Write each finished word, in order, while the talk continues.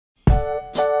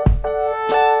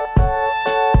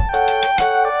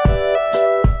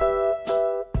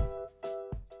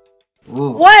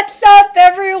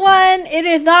It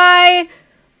is I,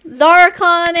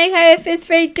 Zarkon, aka 5th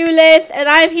Rate Duelist, and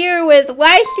I'm here with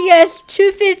YCS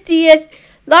 250th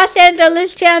Los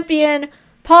Angeles champion,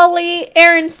 Paulie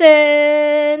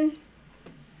Aronson.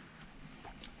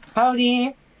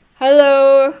 Howdy.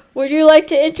 Hello. Would you like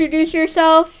to introduce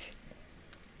yourself?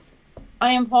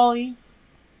 I am Paulie,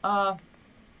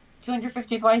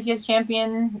 250th YCS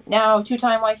champion, now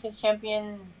two-time YCS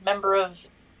champion, member of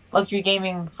Luxury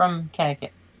Gaming from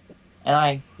Connecticut.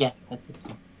 And yes, that's it.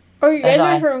 Oh, you guys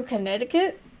are from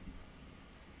Connecticut?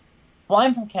 Well,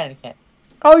 I'm from Connecticut.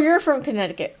 Oh, you're from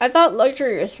Connecticut. I thought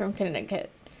Luxury was from Connecticut.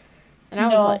 And I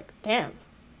was like, damn.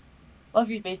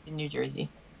 Luxury's based in New Jersey.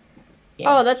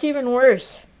 Yeah. Oh, that's even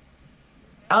worse.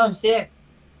 I'm sick.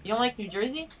 You don't like New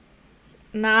Jersey?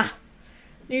 Nah.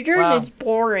 New Jersey's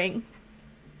boring.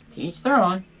 To each their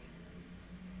own.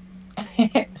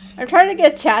 I'm trying to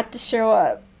get chat to show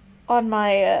up on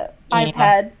my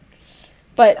iPad,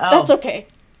 but that's okay.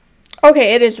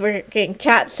 Okay, it is working.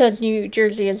 Chat says New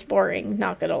Jersey is boring,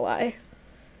 not gonna lie.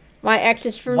 My ex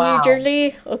is from New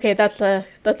Jersey. Okay, that's a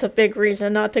big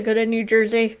reason not to go to New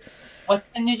Jersey. What's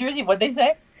in New Jersey? What'd they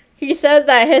say? He said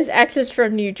that his ex is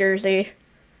from New Jersey.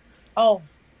 Oh.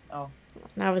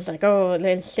 And I was like, oh,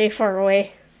 then stay far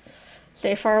away.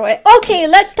 Stay far away. Okay,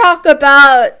 let's talk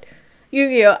about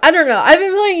Yu-Gi-Oh! I don't know. I've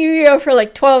been playing Yu-Gi-Oh! For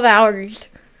like 12 hours.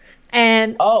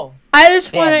 And I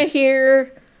just want to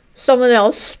hear someone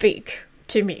else speak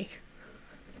to me.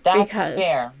 That's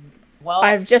fair. Well,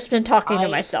 I've just been talking to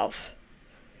myself.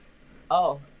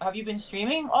 Oh, have you been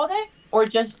streaming all day? Or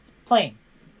just playing?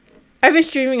 I've been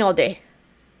streaming all day.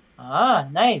 Ah,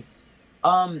 nice.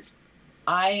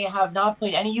 I have not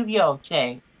played any Yu-Gi-Oh!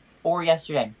 Today or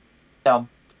yesterday. So,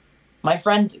 my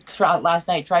friend last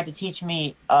night tried to teach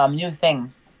me new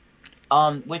things.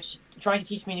 Which, trying to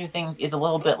teach me new things is a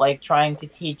little bit like trying to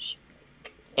teach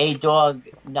a dog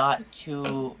not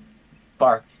to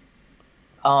bark.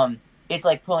 It's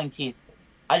like pulling teeth.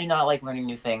 I do not like learning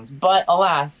new things. But,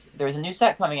 alas, there's a new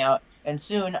set coming out, and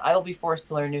soon I will be forced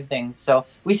to learn new things. So,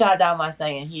 we sat down last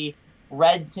night, and he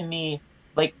read to me,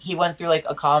 like, he went through, like,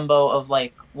 a combo of,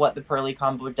 like, what the Pearly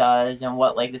combo does, and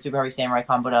what, like, the Super Heavy Samurai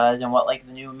combo does, and what, like,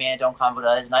 the new Mandone combo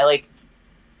does, and I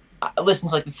listened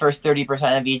to, like, the first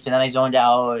 30% of each, and then I zoned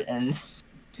out, and...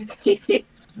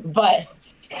 But,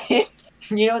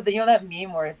 you know that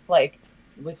meme where it's like,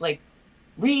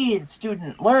 read,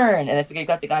 student, learn, and it's like, you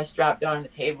got the guy strapped down on the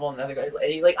table, and the other guy's, and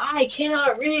he's like, I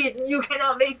cannot read, you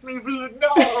cannot make me read,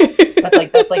 no!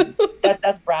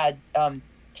 That's Brad,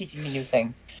 teaching me new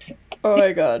things. Oh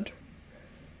my god.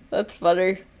 That's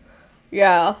funny.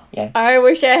 Yeah. I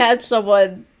wish I had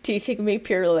someone teaching me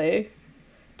purely.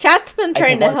 Chat's been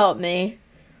trying to help me.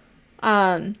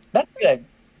 That's good.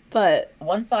 But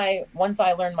once I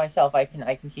learn myself, I can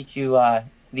teach you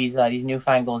these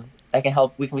newfangled. We can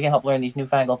help learn these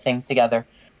newfangled things together.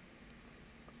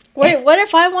 Wait, what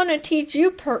if I want to teach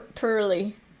you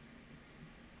purely?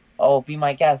 Oh, be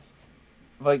my guest.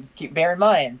 But bear in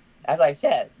mind, as I've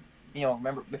said,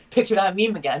 remember, picture that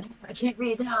meme again. I can't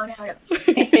read now.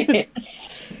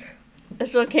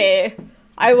 It's okay.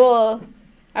 I will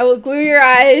glue your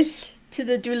eyes to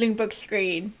the dueling book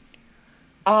screen.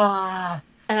 And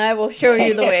I will show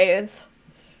you the ways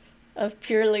of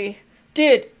purely.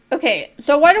 Dude, okay,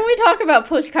 so why don't we talk about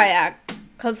Push Kayak?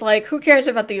 Because, like, who cares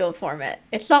about the old format?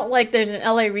 It's not like there's an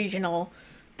LA regional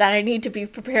that I need to be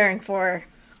preparing for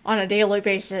on a daily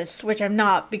basis, which I'm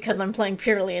not because I'm playing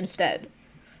purely instead.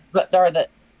 But sorry, the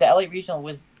LA regional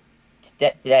was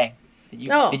today. Did you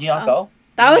not go?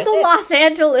 That was the Los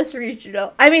Angeles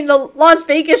regional. I mean, the Las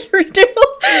Vegas regional.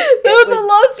 That was the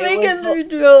Las Vegas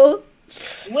regional.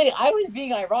 Wait, I was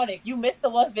being ironic. You missed the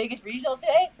Las Vegas regional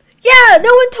today? Yeah,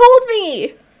 no one told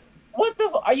me. What the?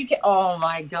 Are you kidding? Oh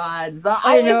my god,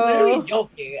 I was literally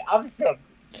joking. I'm sick.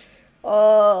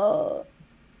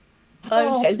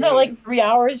 Isn't that like 3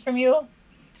 hours from you?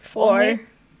 4. Only?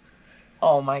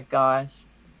 Oh my gosh.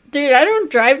 Dude, I don't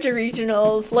drive to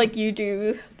regionals like you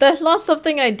do. That's not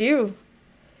something I do.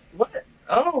 What?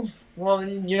 Oh, well,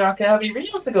 you're not going to have any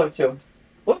regionals to go to.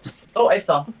 Whoops. Oh, I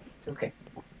fell. It's okay.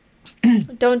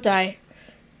 Don't die.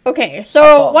 Okay,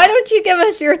 so why don't you give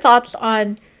us your thoughts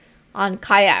on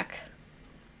Kayak?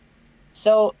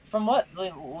 So, from what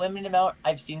the limited amount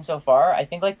I've seen so far, I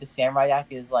think, like, the Samurai deck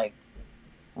is, like,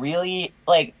 really,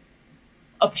 like,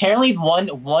 apparently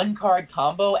one card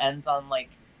combo ends on, like,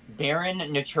 Baron,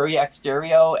 Naturia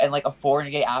Exterio, and like a 4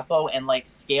 negate Apo, and like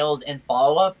scales in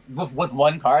follow-up with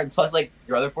one card, plus like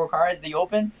your other 4 cards that you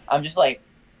open. I'm just like,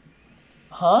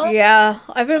 huh? Yeah,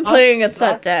 I've been playing a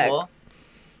set deck. Cool.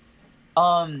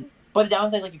 But the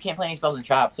downside is like you can't play any spells and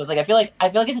traps. So it's like I feel like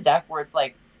it's a deck where it's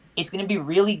like it's gonna be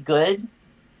really good,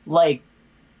 like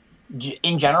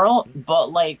in general,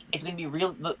 but like it's gonna be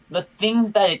real. The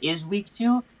things that it is weak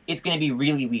to, it's gonna be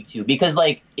really weak to because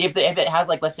like if it has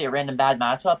like let's say a random bad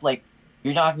matchup, like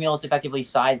you're not gonna be able to effectively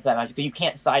side that matchup because you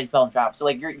can't side spell and trap. So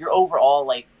like your overall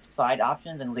like side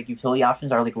options and like utility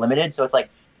options are like limited. So it's like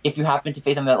if you happen to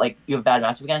face something that like you have a bad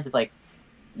matchup against, it's like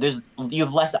you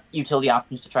have less utility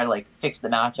options to try to like fix the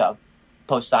matchup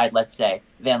post side, let's say,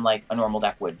 than like a normal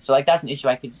deck would. So like that's an issue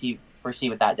I could foresee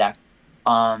with that deck.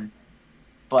 I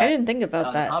But didn't think about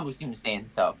the that. combos seem to stay,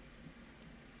 so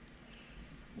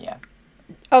yeah.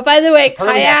 Oh, by the way, I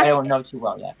Kayak. don't know too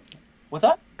well yet. What's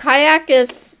up? Kayak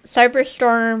is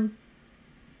Cyberstorm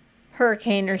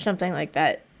Hurricane or something like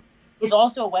that. It's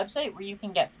also a website where you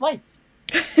can get flights.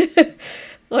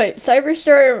 Wait,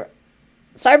 Cyberstorm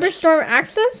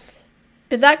Access?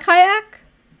 Is that Kayak?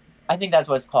 I think that's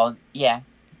what it's called. Yeah.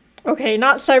 Okay,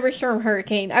 not Cyberstorm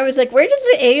Hurricane. I was like, where does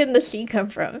the A and the C come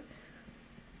from?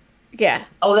 Yeah.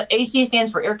 Oh, the AC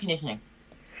stands for air conditioning.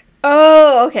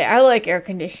 Oh, okay. I like air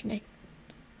conditioning.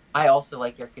 I also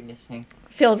like air conditioning.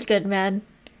 Feels good, man.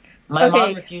 My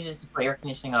mom refuses to put air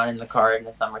conditioning on in the car in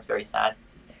the summer. It's very sad.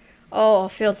 Oh,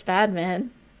 feels bad,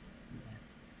 man.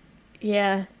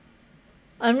 Yeah.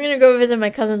 I'm gonna go visit my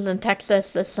cousins in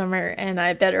Texas this summer, and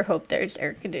I better hope there's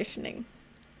air conditioning.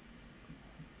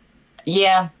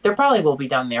 Yeah, there probably will be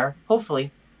down there.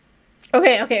 Hopefully.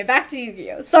 Okay, back to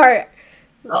Yu-Gi-Oh! Sorry.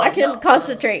 I can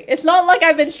concentrate. It's not like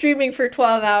I've been streaming for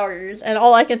 12 hours, and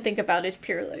all I can think about is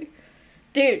purely.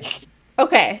 Dude.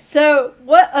 Okay, so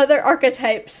what other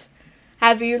archetypes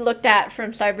have you looked at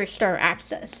from Cyberstorm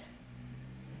Access?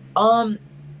 The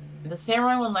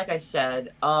samurai one, like I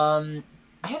said, I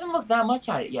haven't looked that much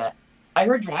at it yet. I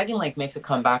heard Dragon Link makes a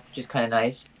comeback, which is kind of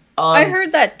nice. I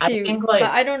heard that too, I think, like,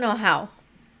 but I don't know how.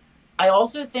 I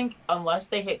also think unless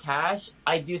they hit Cash,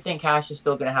 I do think Cash is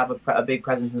still going to have a big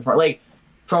presence in the front. Like,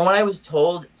 from what I was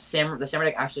told, the Samurai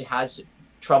deck actually has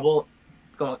trouble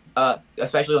going,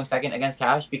 especially going second against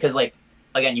Cash because, like,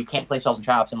 again, you can't play spells and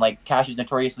traps, and like Cash is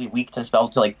notoriously weak to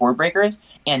spells to like board breakers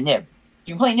and Nib.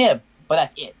 You can play Nib, but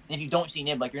that's it. And if you don't see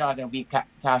Nib, like you're not going to beat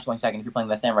Cash going second if you're playing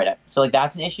the Samurai deck. So like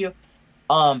that's an issue.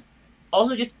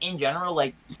 Also just in general,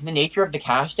 like the nature of the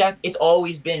Cash deck, it's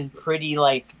always been pretty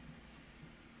like.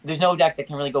 There's no deck that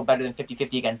can really go better than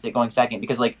 50-50 against it going second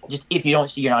because, like, just if you don't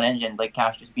see you're not engine, like,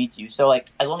 Cash just beats you. So, like,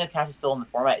 as long as Cash is still in the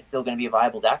format, it's still going to be a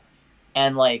viable deck.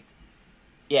 And, like,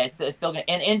 yeah, it's still going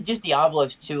to... And just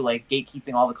Diablos, too, like,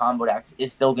 gatekeeping all the combo decks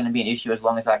is still going to be an issue as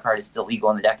long as that card is still legal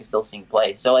and the deck is still seeing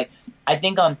play. So, like, I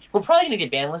think we're probably going to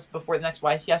get ban list before the next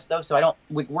YCS, though, so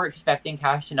we're expecting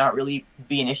Cash to not really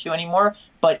be an issue anymore.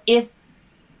 But if,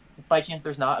 by chance,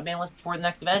 there's not a ban list before the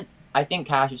next event, I think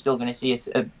Cash is still going to see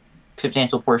a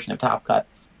substantial portion of top cut.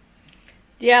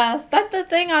 Yeah, that's the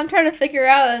thing I'm trying to figure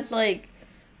out is like,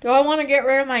 do I want to get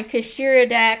rid of my Kashira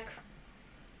deck?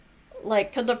 Like,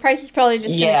 because the price is probably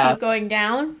just going to keep going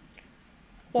down?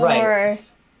 Or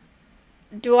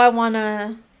do I want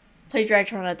to play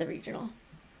Drytron at the regional?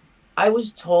 I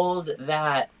was told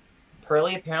that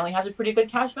Pearly apparently has a pretty good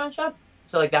Cash matchup,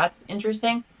 so like that's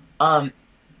interesting. But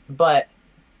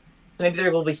maybe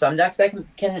there will be some decks that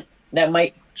that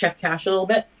might check Cash a little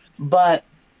bit. But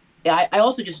yeah,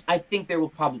 I think there will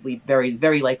probably very,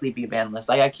 very likely be a ban list.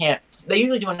 Like I can't. They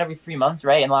usually do one every 3 months,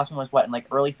 right? And the last one was what in like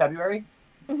early February.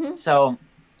 Mm-hmm. So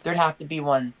there'd have to be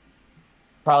one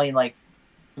probably in like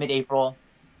mid-April.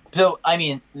 So I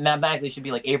mean, mathematically it should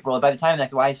be like April. By the time the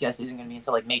next YCS isn't going to be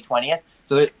until like May 20th.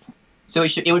 So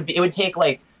it would take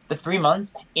like the 3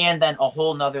 months and then a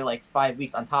whole nother like 5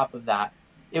 weeks on top of that.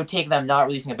 It would take them not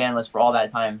releasing a ban list for all that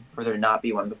time for there to not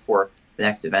be one before the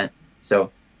next event.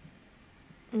 So.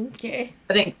 Okay.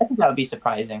 I think that would be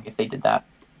surprising if they did that.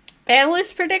 Ban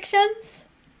list predictions?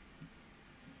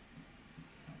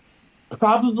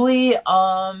 Probably,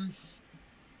 I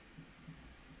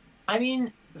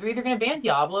mean, they're either going to ban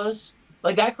Diablos.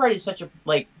 Like, that card is such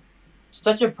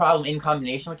a problem in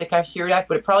combination with the Cashier deck,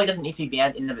 but it probably doesn't need to be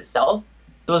banned in and of itself.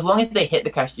 So as long as they hit the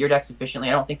Cashier deck sufficiently,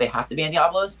 I don't think they have to ban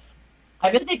Diablos. I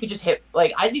bet they could just hit,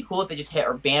 like, I'd be cool if they just hit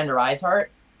or banned Rise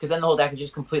Heart, because then the whole deck is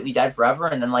just completely dead forever,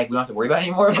 and then, like, we don't have to worry about it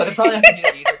anymore. But they're probably not going to do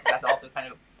that either, because that's also kind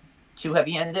of too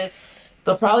heavy-handed.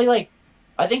 They'll probably, like,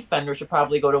 I think Fender should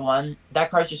probably go to 1.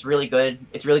 That card's just really good.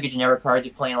 It's a really good generic card to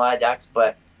play in a lot of decks,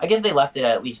 but I guess they left it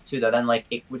at least 2, though. Then, like,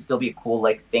 it would still be a cool,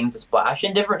 like, thing to splash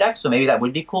in different decks, so maybe that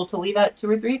would be cool to leave at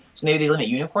 2 or 3. So maybe they limit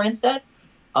Unicorn instead.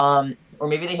 Or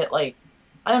maybe they hit, like,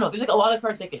 I don't know. There's, like, a lot of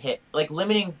cards they could hit. Like,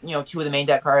 limiting, 2 of the main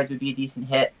deck cards would be a decent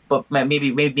hit, but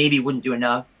maybe wouldn't do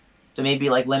enough. So maybe,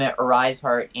 like, limit Arise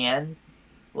Heart and,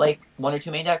 like, 1 or 2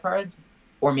 main deck cards.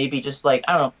 Or maybe just, like,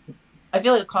 I don't know. I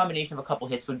feel like a combination of a couple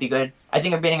hits would be good. I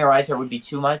think if banning a Rise Heart would be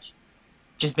too much.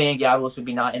 Just banning Diabolos would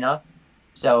be not enough.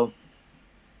 So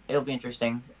it'll be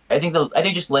interesting. I think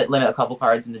just limit a couple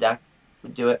cards in the deck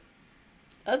would do it.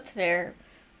 That's fair.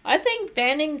 I think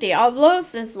banning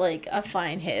Diablos is like a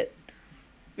fine hit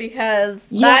because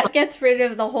Yeah, that gets rid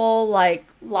of the whole like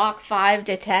lock 5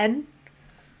 to 10.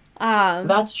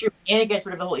 that's true. And it gets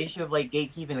rid of the whole issue of like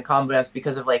gatekeeping the combo decks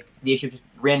because of like the issue of just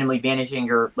randomly banishing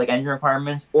your like engine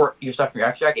requirements or your stuff from your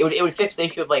extra deck. It would fix the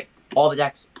issue of like all the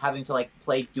decks having to like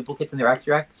play duplicates in their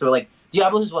extra deck. So like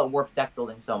Diablos is what warped deck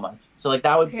building so much. So like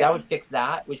that Yeah. would fix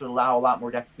that, which would allow a lot more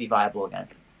decks to be viable again.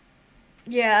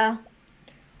 Yeah.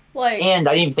 Like, And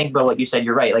I didn't even think about what you said.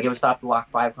 You're right. Like it would stop the lock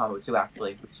 5 combo too,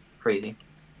 actually, which is crazy.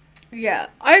 yeah.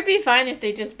 I'd be fine if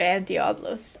they just banned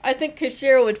Diablos. I think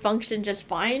Kashira would function just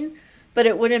fine, but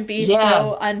it wouldn't be Yeah.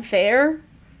 so unfair.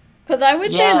 Because I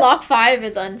would say Yeah. lock 5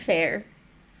 is unfair.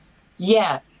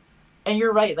 Yeah, and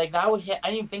you're right. Like that would hit. I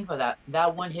didn't even think about that.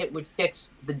 That one hit would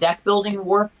fix the deck building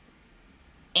warp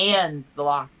and the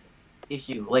lock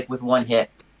issue, like with one hit.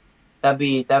 That'd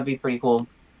be pretty cool.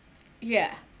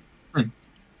 Yeah. Hmm.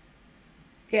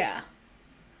 Yeah.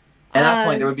 At that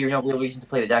point, there would be no real reason to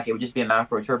play the deck. It would just be a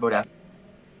macro turbo deck.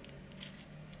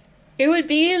 It would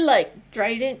be like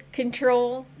Trident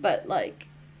control, but like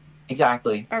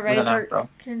Exactly. a With a Razor macro.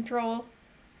 control.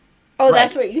 Oh, Right.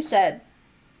 that's what you said.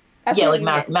 That's Yeah, what like you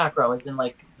meant. macro, as in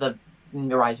like the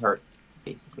Rise Hurt,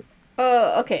 basically.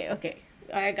 Oh, okay, okay.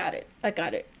 I got it. I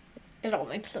got it. It all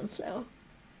makes sense now.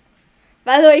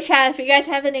 By the way, chat, if you guys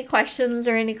have any questions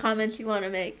or any comments you want to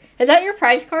make, is that your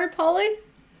prize card, Paulie?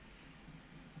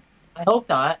 I hope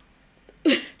not.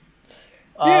 Dude,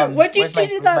 what'd you where's do my-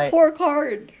 to where's that my- poor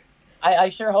card? I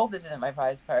sure hope this isn't my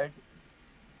prize card.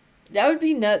 That would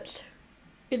be nuts.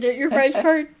 Is it your prize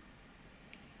card?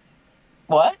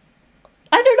 What?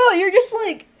 I don't know. You're just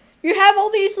like, you have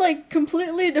all these like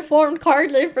completely deformed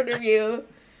cards in front of you.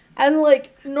 And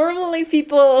like, normally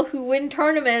people who win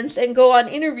tournaments and go on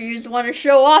interviews want to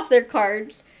show off their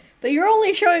cards. But you're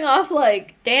only showing off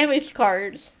like damaged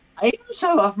cards. I even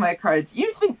showed off my cards.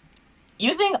 You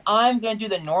think I'm gonna do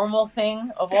the normal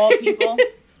thing of all people?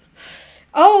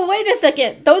 Oh, wait a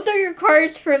second. Those are your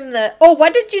cards from the... Oh,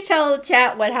 why did you tell the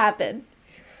chat what happened?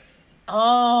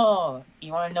 Oh,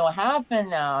 you want to know what happened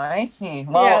now? I see.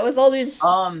 Well, Yeah, with all these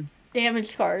um,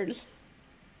 damaged cards.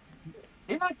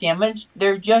 they're not damaged.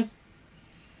 They're just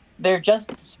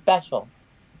special.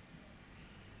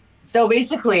 So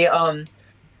basically,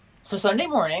 so Sunday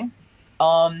morning,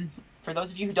 for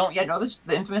those of you who don't yet know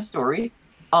the infamous story,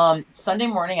 Sunday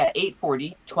morning at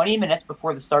 8:40, 20 minutes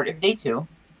before the start of day 2,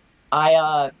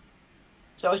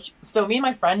 so me and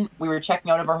my friend, we were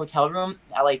checking out of our hotel room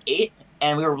at like 8,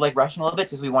 and we were like rushing a little bit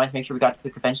because we wanted to make sure we got to the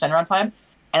convention center on time.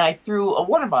 And I threw a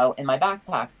water bottle in my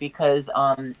backpack because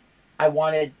I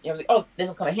wanted. I was like, oh, this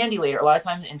will come in handy later. A lot of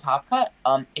times in Top Cut,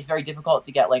 it's very difficult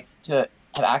to get like to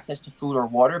have access to food or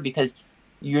water because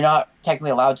you're not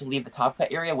technically allowed to leave the Top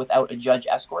Cut area without a judge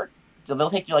escort. So they'll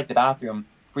take you like the bathroom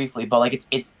briefly, but like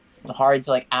it's hard to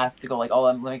like ask to go like, oh,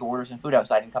 let me go order some food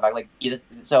outside and come back. Like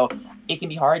so it can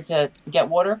be hard to get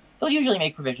water. They'll usually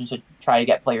make provisions to try to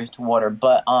get players to water,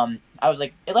 but I was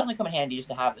like, it definitely come in handy just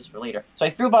to have this for later. So I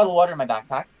threw a bottle of water in my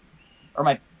backpack or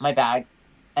my bag,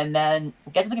 and then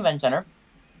get to the convention center.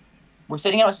 We're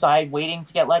sitting outside waiting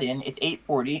to get let in. It's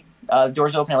 8:40.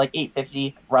 Doors open at like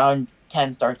 8:50. Round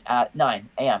 10 starts at 9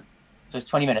 a.m. So it's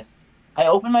 20 minutes. I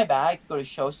open my bag to go to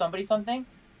show somebody something,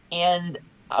 and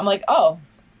I'm like, oh,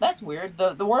 that's weird.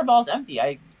 The water bottle is empty.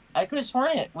 I could have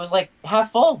sworn it was like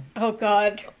half full Oh,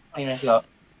 God. 20 minutes ago.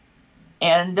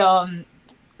 And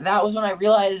that was when I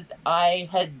realized I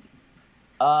had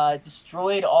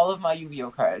destroyed all of my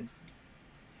Yu-Gi-Oh cards.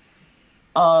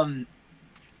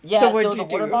 Yeah, So what'd so you the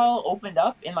water do? bottle opened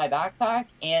up in my backpack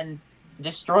and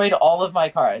destroyed all of my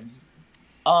cards.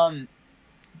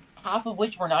 Half of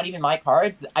which were not even my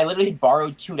cards. I literally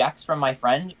borrowed 2 decks from my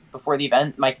friend before the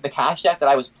event, the cash deck that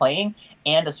I was playing,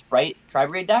 and a Sprite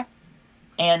Tri-Braid deck,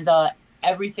 and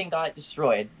everything got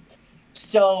destroyed.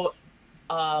 So,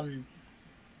 in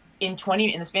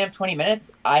the span of 20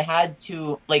 minutes, I had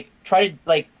to like try to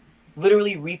like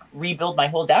literally rebuild my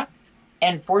whole deck.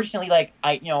 And fortunately, like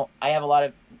I know a lot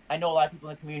of people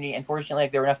in the community, and fortunately,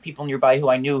 like there were enough people nearby who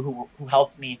I knew who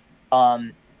helped me.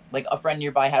 Like a friend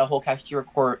nearby had a whole Kashtira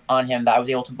court on him that I was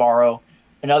able to borrow.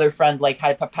 Another friend like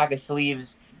had a pack of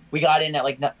sleeves. We got in at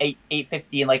like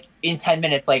 8:50, and like in 10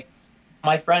 minutes, like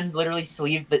my friends literally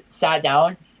sat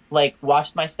down, like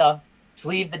washed my stuff,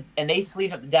 and they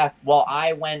sleeved up the deck while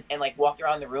I went and like walked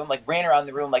around the room, like ran around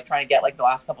the room, like trying to get like the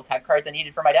last couple tech cards I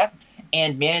needed for my deck,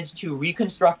 and managed to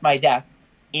reconstruct my deck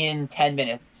in 10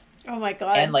 minutes. Oh my and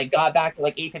god. like got back to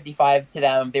like 8:55 to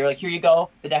them. They were like, "Here you go.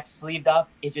 The deck's sleeved up.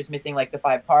 It's just missing like the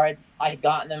 5 cards." I had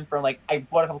gotten them from like I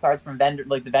bought a couple cards from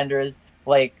the vendors,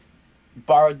 like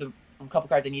borrowed the couple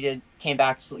cards I needed, came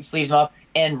back, sleeved them up,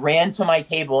 and ran to my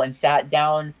table and sat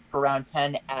down for round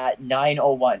 10 at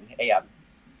 9:01 a.m.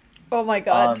 Oh my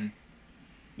god. Um,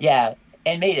 yeah,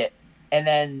 and made it, and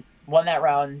then won that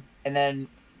round, and then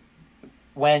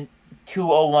went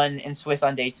 2:01 in Swiss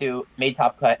on day 2, made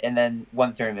top cut, and then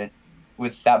won the tournament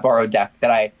with that borrowed deck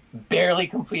that I barely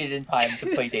completed in time to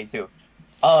play day 2.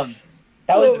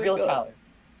 That was Oh the my real god. talent,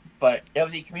 but it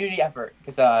was a community effort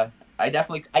because I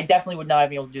definitely would not have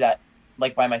been able to do that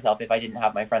like by myself if I didn't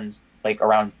have my friends like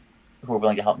around who were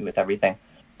willing to help me with everything.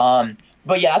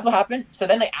 But yeah, that's what happened. So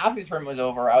then like after the tournament was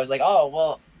over, I was like, oh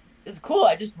well, this is cool.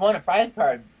 I just won a prize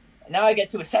card. Now I get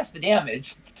to assess the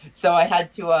damage. So I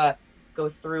had to go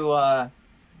through all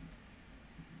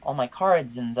my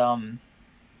cards and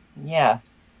yeah,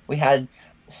 we had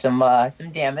some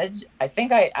damage. I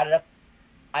think I added up.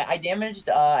 I damaged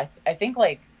I think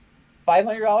like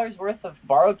 $500 worth of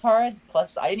borrowed cards.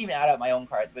 Plus, I didn't even add up my own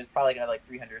cards, but it's probably gonna like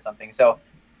 300 or something. So,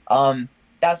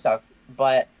 that sucked.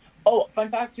 But oh, fun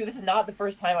fact too, this is not the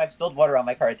first time I've spilled water on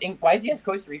my cards. In YCS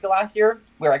Costa Rica last year,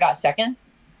 where I got second,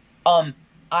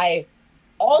 I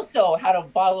also had a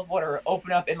bottle of water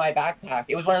open up in my backpack.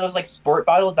 It was one of those like sport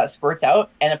bottles that spurts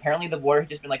out, and apparently the water had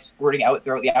just been like squirting out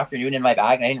throughout the afternoon in my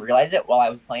bag, and I didn't realize it while I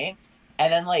was playing.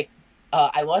 And then like,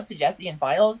 I lost to Jesse in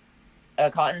finals,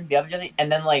 Cotton, the other Jesse,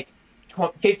 and then like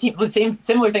 15, the same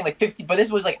similar thing, like 50, but this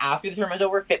was like after the tournament was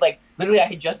over. Like literally, I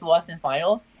had just lost in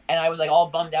finals, and I was like all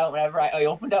bummed out whenever I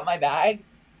opened up my bag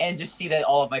and just see that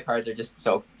all of my cards are just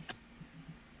soaked.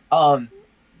 So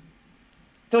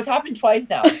it's happened twice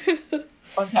now.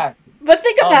 Fun fact. But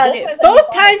think about it.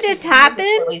 Both times it's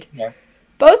happened.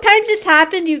 Both times it's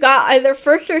happened, you got either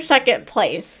first or second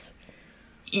place.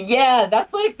 Yeah,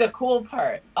 that's like the cool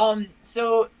part.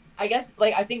 So I guess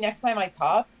like I think next time I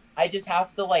top, I just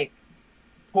have to like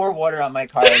pour water on my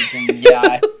cards and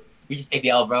yeah, you just take the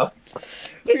L, bro.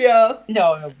 Yeah.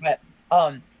 No,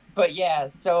 but yeah.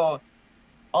 So,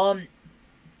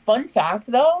 fun fact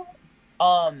though,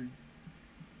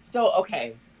 so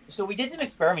okay, so we did some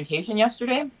experimentation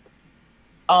yesterday.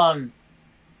 Um,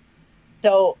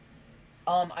 so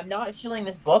I'm not shilling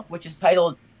this book, which is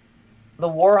titled "The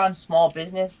War on Small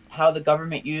Business: How the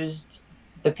Government Used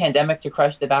the Pandemic to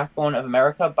Crush the Backbone of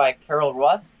America" by Carol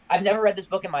Roth. I've never read this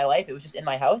book in my life. It was just in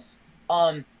my house.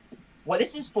 What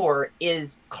this is for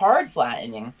is card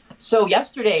flattening. So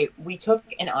yesterday we took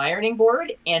an ironing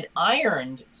board and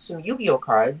ironed some Yu-Gi-Oh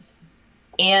cards,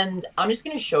 and I'm just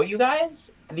gonna show you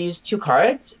guys these two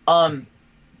cards.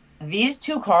 These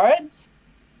two cards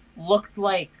looked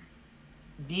like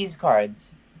these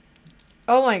cards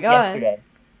Oh my god. yesterday,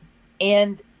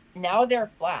 and now they're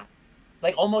flat,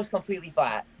 like almost completely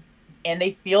flat, and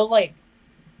they feel like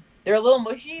they're a little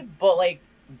mushy, but like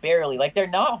barely. Like they're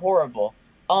not horrible.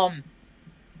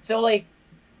 So like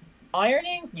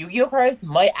ironing Yu-Gi-Oh cards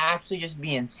might actually just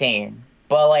be insane.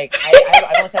 But like I've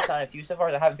only tested on a few so far.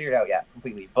 So I haven't figured it out yet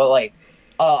completely. But like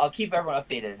I'll keep everyone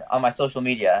updated on my social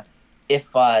media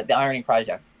if the ironing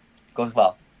project goes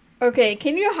well. Okay,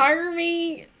 can you hire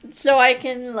me so I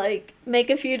can like make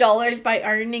a few dollars by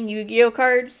ironing Yu-Gi-Oh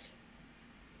cards?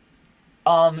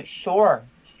 Sure,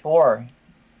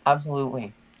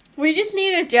 absolutely. We just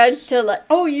need a judge to like.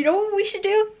 Oh, you know what we should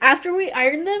do? After we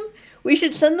iron them, we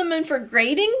should send them in for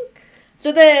grading.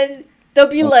 So then they'll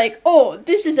be like, "Oh,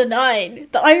 this is a 9.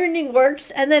 The ironing works,"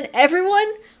 and then everyone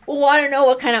will want to know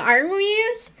what kind of iron we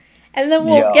use, and then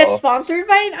we'll get sponsored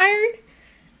by an iron,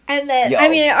 and then I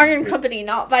mean an iron company,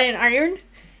 not by an iron,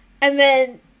 and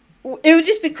then it would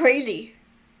just be crazy.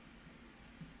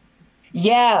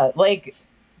 Yeah, like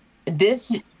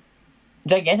this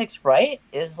gigantic sprite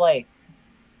is like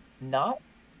not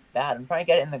bad. I'm trying to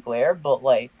get it in the glare, but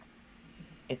like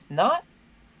it's not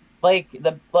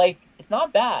it's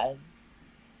not bad.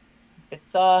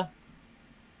 It's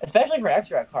especially for an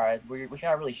extra card which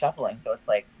you're not really shuffling, so it's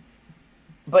like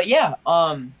but yeah,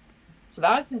 so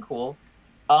that's been cool.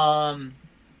 But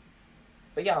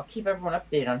yeah, I'll keep everyone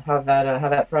updated on how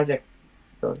that project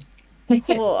goes.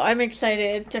 Cool. I'm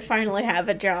excited to finally have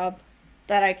a job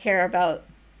that I care about.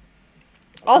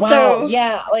 Also, wow,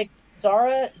 yeah, like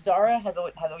Zara has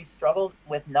always struggled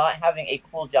with not having a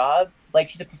cool job. Like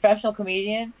she's a professional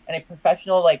comedian and a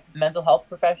professional like mental health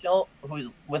professional who's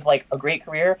with like a great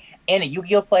career and a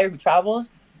Yu-Gi-Oh player who travels.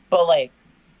 But like,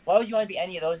 why would you want to be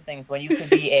any of those things when you could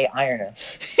be a ironer?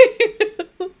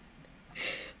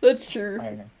 That's true.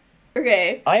 Ironer.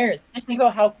 Okay. Iron. Just think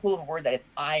about how cool of a word that is.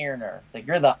 Ironer. It's like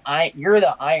you're the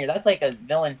iron. That's like a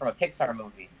villain from a Pixar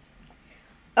movie.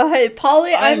 Oh, hey,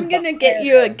 Paulie, I'm gonna get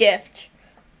you a gift.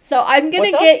 So I'm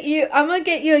gonna get you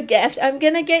a gift. I'm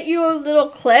gonna get you a little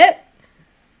clip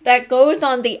that goes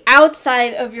on the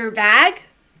outside of your bag,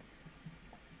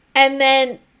 and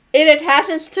then it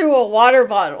attaches to a water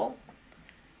bottle.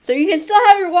 So you can still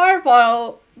have your water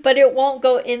bottle, but it won't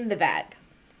go in the bag.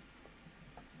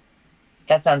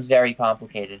 That sounds very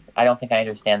complicated. I don't think I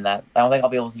understand that. I don't think I'll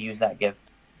be able to use that gift.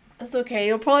 That's okay.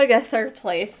 You'll probably get third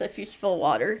place if you spill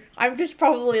water. I'm just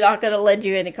probably not gonna lend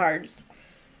you any cards.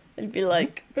 And be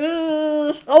like,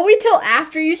 I'll wait till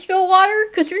after you spill water,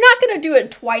 because you're not gonna do it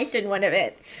twice in one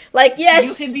event. Like, yes,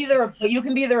 you can be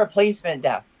the replacement,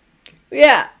 Daph.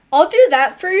 Yeah, I'll do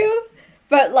that for you.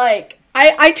 But like,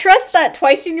 I trust that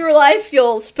twice in your life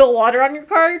you'll spill water on your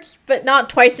cards, but not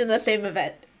twice in the same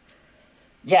event.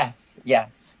 Yes. Yeah.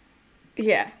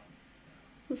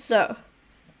 So,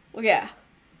 yeah.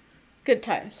 Good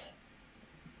times.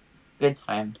 Good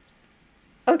times.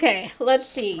 Okay, let's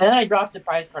see. And then I dropped the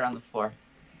prize card on the floor.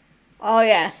 Oh,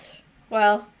 yes.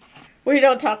 Well, we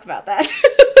don't talk about that.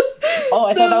 Oh,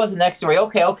 I thought that was the next story.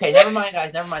 Okay. Never mind,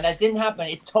 guys. Never mind. That didn't happen.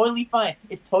 It's totally fine.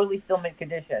 It's totally still mint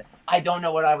condition. I don't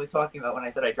know what I was talking about when I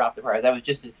said I dropped the prize. That was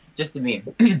just a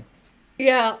meme.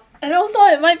 Yeah. And also,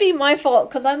 it might be my fault,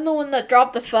 because I'm the one that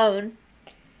dropped the phone.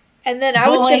 And then I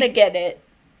was going to get it.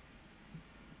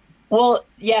 Well,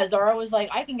 yeah, Zara was like,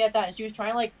 I can get that. And she was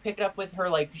trying to, like, pick it up with her,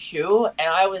 like, shoe. And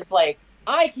I was like,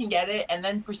 I can get it. And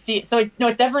then proceed. So, it's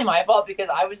definitely my fault, because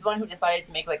I was the one who decided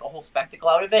to make, like, a whole spectacle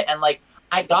out of it. And, like,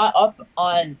 I got up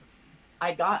on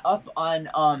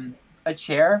a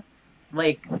chair,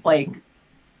 like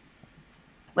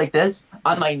this,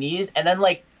 on my knees. And then,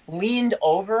 like, leaned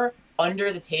over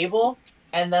under the table.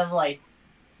 And then, like,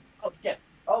 oh, shit.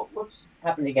 Oh, whoops.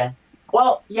 Happened again.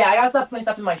 Well, yeah, I gotta stop putting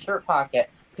stuff in my shirt pocket.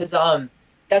 Because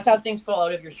that's how things fall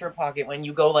out of your shirt pocket when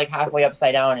you go like halfway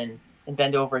upside down and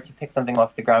bend over to pick something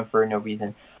off the ground for no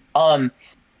reason.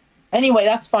 Anyway,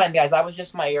 that's fine, guys. That was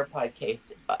just my AirPod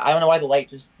case. I don't know why the light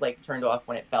just like turned off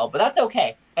when it fell, but that's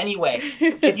okay. Anyway,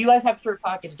 if you guys have shirt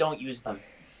pockets, don't use them.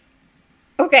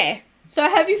 Okay. So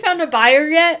have you found a buyer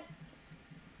yet?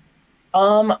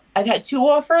 I've had 2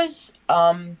 offers.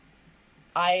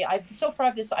 I so far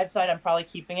I've decided I'm probably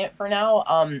keeping it for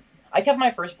now. I kept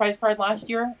my first prize card last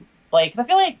year, like, because I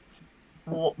feel like,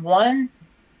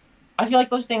 I feel like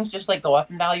those things just, like, go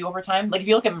up in value over time. Like, if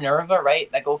you look at Minerva,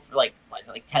 right, that go for, like, what is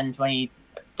it, like, 10, 20,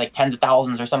 like, tens of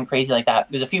thousands or something crazy like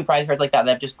that. There's a few prize cards like that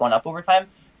have just gone up over time.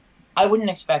 I wouldn't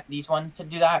expect these ones to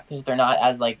do that, because they're not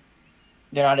as,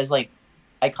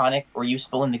 iconic or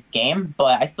useful in the game,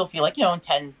 but I still feel like, in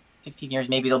 10, 15 years,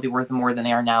 maybe they'll be worth more than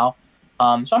they are now. So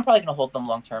I'm probably going to hold them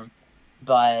long term,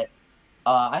 but...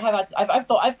 I've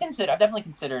definitely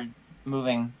considered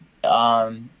moving at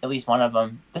least one of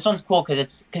them. This one's cool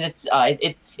because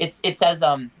it says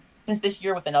since this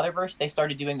year with another verse they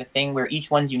started doing the thing where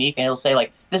each one's unique and it'll say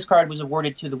like this card was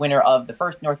awarded to the winner of the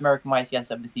first North American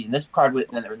YCS of the season. This card and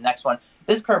then the next one.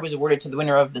 This card was awarded to the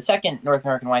winner of the second North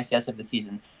American YCS of the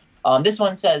season. This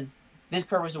one says this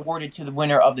card was awarded to the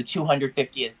winner of the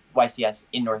 250th YCS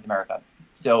in North America.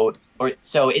 So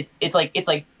it's like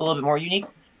a little bit more unique,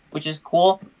 which is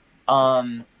cool.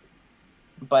 But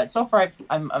so far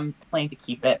I'm planning to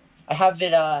keep it. I have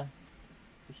it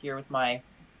here with my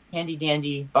handy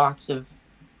dandy box of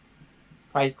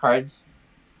prize cards.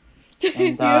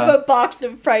 And, you have a box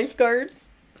of prize cards?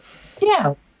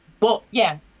 Yeah. Well,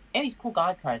 yeah. And these cool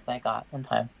God cards that I got one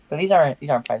time. But these aren't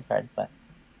prize cards, but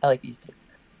I like these too.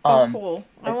 Oh, cool.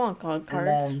 I want God cards.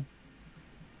 Then,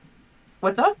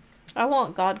 what's up? I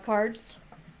want God cards.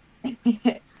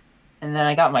 And then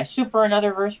I got my Super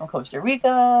Another Verse from Costa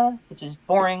Rica, which is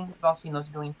boring. We've all seen those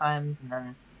a billion times. And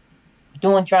then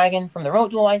Dueling Dragon from the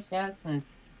Road Duel YCS.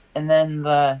 And then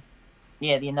the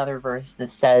Another Verse that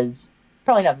says,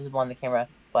 probably not visible on the camera,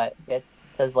 but it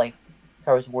says like,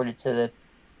 card was awarded to the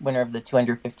winner of the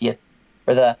 250th,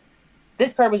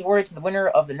 this card was awarded to the winner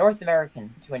of the North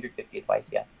American 250th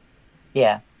YCS.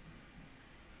 Yeah.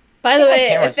 By the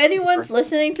way, if anyone's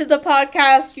listening to the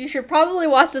podcast, you should probably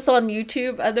watch this on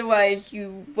YouTube. Otherwise,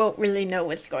 you won't really know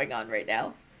what's going on right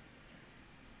now.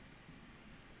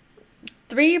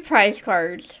 3 prize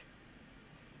cards.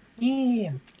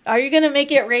 Yeah. Are you going to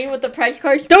make it rain with the prize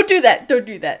cards? Don't do that. Don't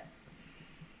do that.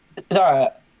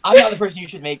 Zara, I'm not the person you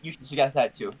should suggest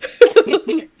that to.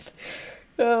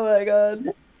 Oh my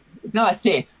god. It's not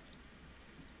safe.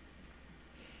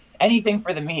 Anything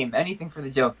for the meme. Anything for the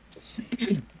joke.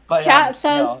 But, Chat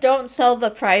says don't sell the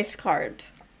prize card.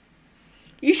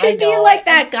 You should be like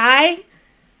that guy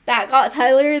that got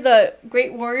Tyler the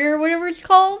Great Warrior, whatever it's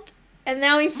called. And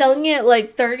now he's selling it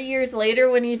like 30 years later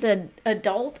when he's an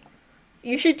adult.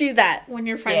 You should do that when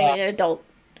you're Yeah, finally an adult.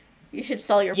 You should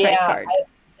sell your price yeah, card. I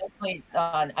definitely.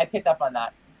 I picked up on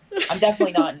that. I'm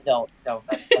definitely not an adult, so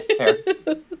that's fair.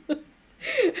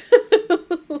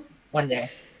 One day,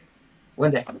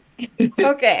 one day.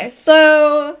 Okay,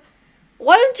 so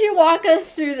why don't you walk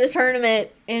us through the tournament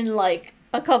in like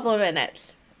a couple of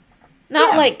minutes?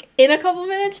 Not Yeah, like in a couple of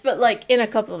minutes, but like in a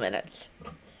couple of minutes.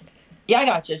 yeah, I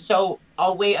got you. So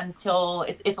I'll wait until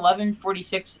it's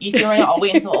 11:46 Eastern right now. I'll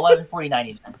wait until 11:49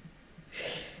 Eastern.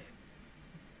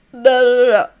 No, no,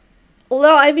 no.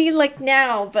 Well, I mean like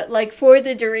now, but like for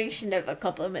the duration of a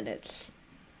couple of minutes.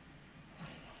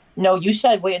 No, you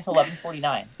said wait until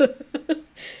 11:49.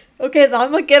 Okay, then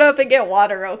I'm gonna get up and get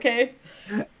water, okay?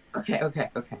 Okay, okay,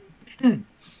 okay.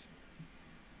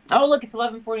 Oh, look, it's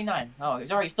 11:49. Oh,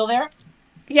 are you still there?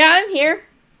 Yeah, I'm here.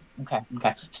 Okay,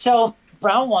 okay. So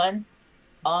round one,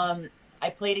 I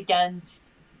played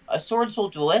against a Sword Soul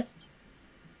Duelist.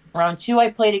 Round two, I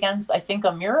played against I think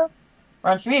a Mirror.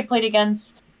 Round three, I played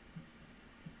against.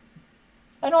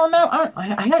 I don't remember.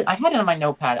 I had it on my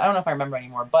notepad. I don't know if I remember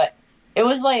anymore, but it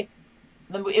was like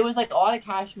it was like a lot of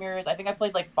cash mirrors. I think I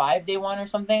played like 5 day one or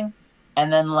something,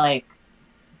 and then like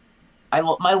my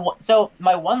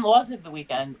one loss of the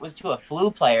weekend was to a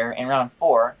flu player in round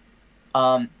four.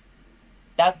 Um,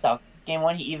 that sucked. Game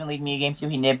one, he even lead me. Game two,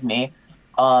 he nibbed me.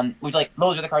 Which like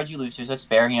those are the cards you lose to, so it's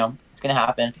fair. You know, it's gonna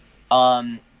happen.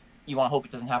 You want to hope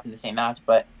it doesn't happen in the same match,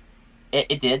 but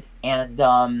it did, and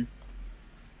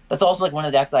that's also like one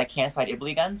of the decks that I can't side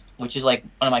Ibly against, which is like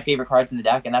one of my favorite cards in the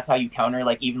deck, and that's how you counter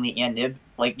like evenly and nib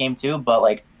like game two. But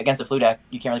like against a flu deck,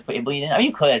 you can't really put Ibly in. I mean,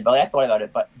 you could, but like, I thought about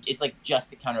it, but it's like just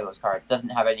to counter those cards. It doesn't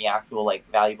have any actual like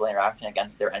valuable interaction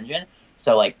against their engine,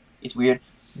 so like it's weird.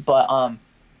 But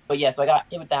yeah, so I got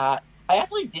hit with that. I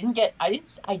actually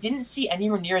I didn't see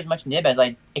anywhere near as much nib as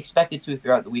I expected to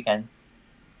throughout the weekend.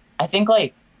 I think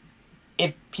like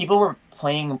if people were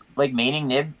playing like maining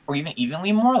nib or even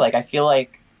evenly more, like I feel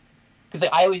like because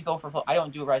like I always go for I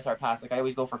don't do a rise hard pass, like I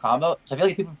always go for combo. So I feel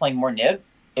like if people were playing more nib,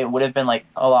 it would have been like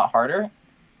a lot harder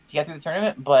to get through the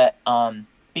tournament. But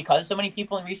because so many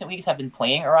people in recent weeks have been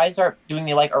playing a rise hard, doing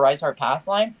the like a rise hard pass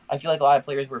line, I feel like a lot of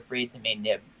players were afraid to main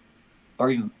nib or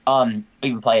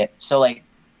even play it. So like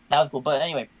that was cool. But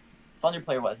anyway, Thunder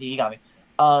player was he got me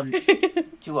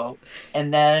 2-0,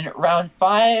 and then round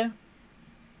five.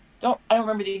 I don't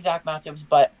remember the exact matchups,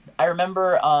 but I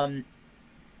remember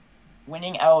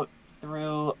winning out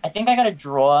through. I think I got a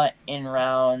draw in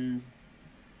round.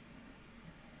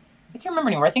 I can't remember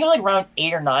anymore. I think it was like round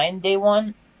 8 or 9, day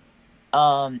one.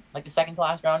 Like the second to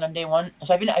last round on day one.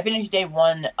 So I finished day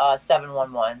one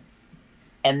 7-1-1,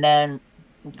 and then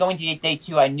going to day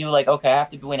two, I knew like okay, I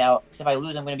have to win out because if I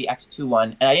lose, I'm going to be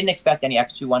X2-1, and I didn't expect any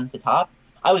X2-1s to top.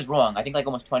 I was wrong. I think like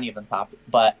almost 20 of them topped,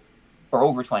 or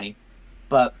over 20,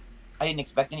 but I didn't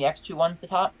expect any X2-1s to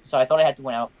top, so I thought I had to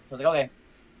win out. So I was like, okay,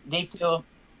 day two.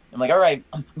 I'm like, all right,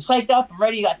 I'm psyched up. I'm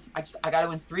ready. I got to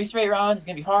win 3 straight rounds. It's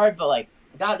going to be hard, but like,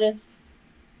 I got this.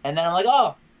 And then I'm like,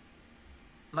 oh,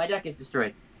 my deck is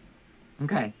destroyed.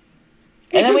 Okay.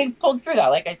 And then we pulled through that,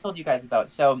 like I told you guys about.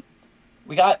 So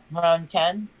we got round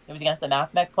 10. It was against a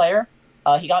Math Mech player.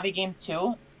 He got me game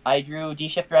 2. I drew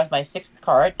D-Shifter as my 6th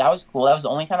card. That was cool. That was the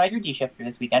only time I drew D-Shifter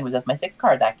this weekend, was as my 6th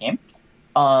card that game.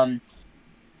 So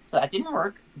that didn't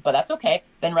work, but that's okay.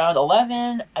 Then round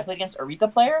 11, I played against a Rika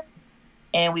player,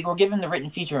 and we were given the written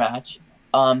feature match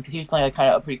because he was playing like kind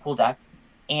of a pretty cool deck.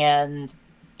 And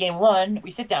game 1,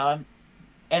 we sit down,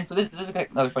 and so this is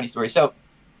another funny story. So,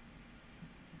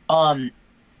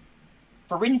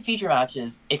 for written feature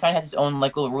matches, it kind of has its own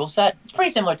like little rule set. It's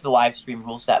pretty similar to the live stream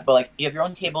rule set, but like you have your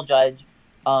own table judge,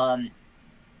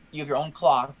 you have your own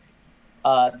clock.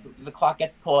 The clock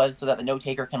gets paused so that the note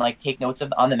taker can like take notes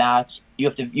on the match. You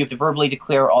have to verbally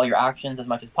declare all your actions as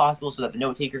much as possible so that the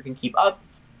note taker can keep up.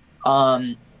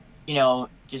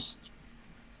 Just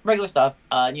regular stuff.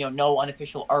 No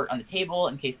unofficial art on the table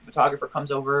in case the photographer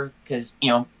comes over, because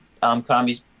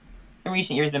Konami's in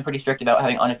recent years been pretty strict about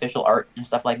having unofficial art and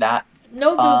stuff like that.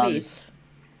 No boobies.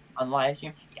 On live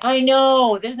stream. I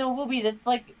know there's no boobies. It's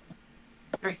like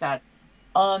very sad.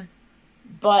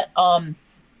 But what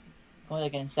was I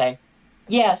gonna say?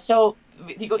 Yeah, so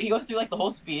he goes through like the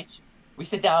whole speech. We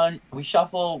sit down, we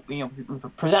shuffle, we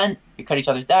present, we cut each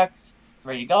other's decks,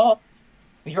 ready to go.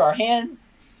 We draw our hands.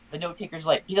 The note taker's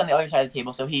like he's on the other side of the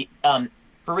table, so he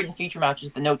for written feature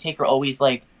matches, the note taker always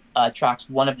like tracks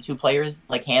one of the two players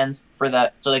like hands for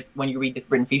the so like when you read the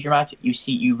written feature match,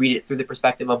 you read it through the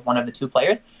perspective of one of the two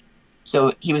players.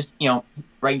 So he was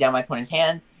writing down my opponent's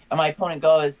hand, and my opponent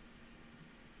goes,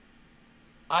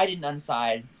 I didn't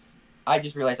unside. I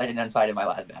just realized I didn't unside in my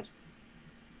last match.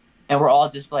 And we're all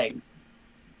just like,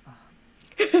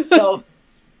 So,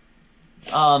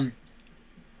 um,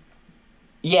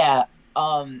 yeah,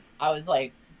 I was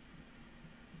like,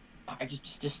 I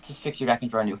just fix your deck and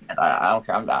draw a new hand. I don't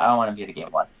care. I don't want to be the game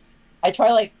once. I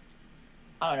try like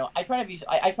I don't know. I try to be.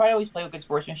 I try to always play with good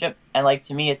sportsmanship, and like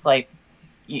to me, it's like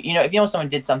you know if you know someone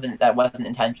did something that wasn't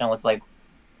intentional, it's like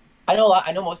I know a lot.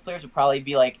 I know most players would probably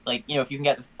be like you know if you can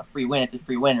get a free win, it's a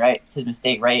free win, right? It's his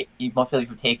mistake, right? Most players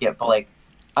would take it, but like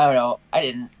I don't know. I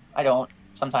didn't. I don't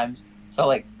sometimes. So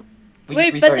like we just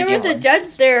Wait, but restarted there game was a one.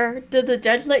 judge there. Did the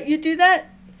judge let you do that?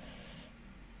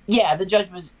 Yeah, the judge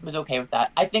was okay with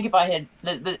that. I think if I had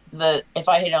the if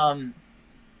I had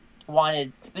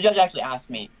wanted the judge actually asked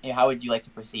me, you know, how would you like to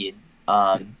proceed?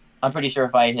 I'm pretty sure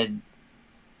if I had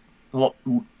well,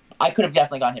 I could have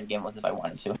definitely gotten him gameless if I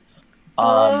wanted to. Um,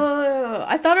 Oh,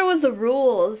 I thought it was the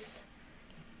rules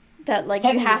that like you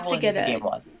technically, the have rule to is it's get a it.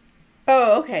 gameless.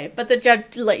 Oh, okay. But the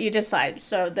judge let you decide,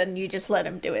 so then you just let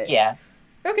him do it. Yeah.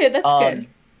 Okay, that's good. Um,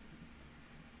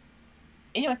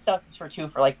 you know, it sucks for too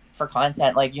for like for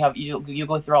content. Like you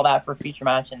go through all that for a feature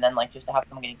match, and then like just to have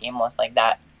someone get a gameless like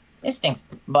that, it stinks.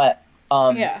 But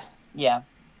Yeah. yeah.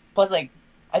 Plus, like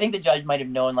I think the judge might have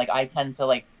known like I tend to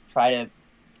like try to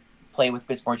play with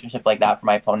good sportsmanship like that for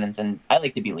my opponents, and I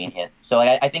like to be lenient. So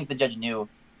like I think the judge knew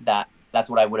that that's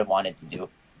what I would have wanted to do.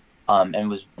 And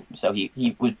was so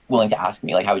he was willing to ask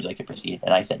me like how would you like to proceed,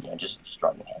 and I said just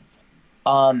draw the hand.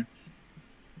 Um,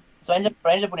 so I ended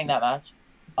up winning that match.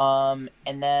 And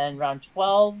then round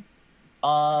 12,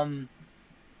 um,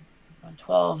 round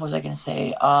 12, what was I gonna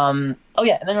say? Oh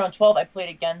yeah, and then round 12 I played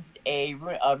against a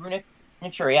runic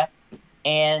Naturia,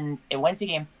 and it went to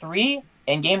game three.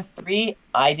 In game three,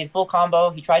 I did full combo.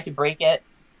 He tried to break it.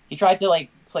 He tried to like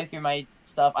play through my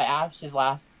stuff. I asked his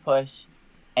last push,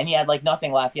 and he had like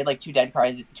nothing left. He had like two dead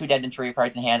Naturia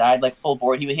cards in hand. I had like full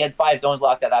board. He had 5 zones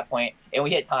locked at that point, and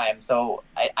we hit time, so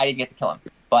I didn't get to kill him.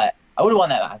 But I would have won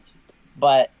that match.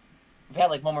 But if we had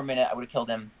like one more minute, I would have killed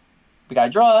him. We got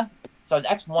a draw, so I was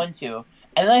X1-2,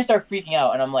 and then I start freaking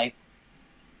out, and I'm like,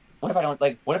 what if I don't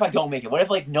what if I don't make it? What if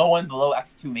like no one below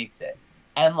X2 makes it?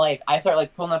 And like I start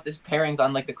like pulling up this pairings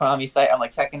on like the Konami site. I'm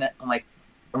like checking it. I'm like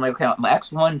okay, my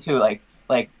X1-2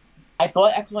 like I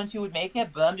thought X1-2 would make it,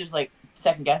 but I'm just like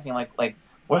second guessing. Like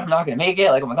what if I'm not gonna make it?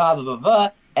 Like oh my god, blah blah blah.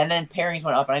 And then pairings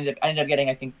went up, and I ended up getting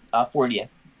I think 40th,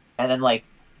 and then like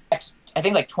I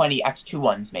think like 20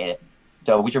 X2-1s made it.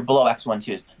 So which are below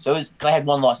X1-2s. So it was I had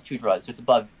 1 loss, 2 draws. So it's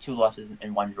above 2 losses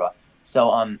and 1 draw.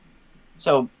 So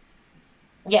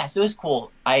yeah, so it was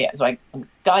cool. I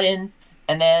got in,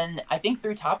 and then I think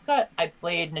through Top Cut I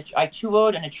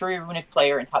 2-0'd a Naturia Runic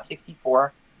player in top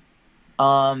 64.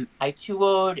 I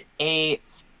 2-0'd a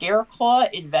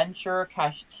Scareclaw Adventure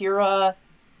Kashtira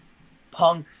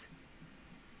Punk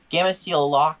Gamma Seal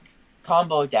Lock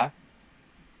combo deck.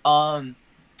 Okay.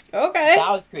 That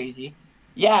was crazy.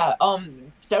 Yeah,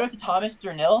 shout out to Thomas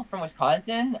Durnell from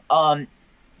Wisconsin.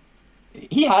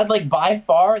 He had like by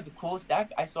far the coolest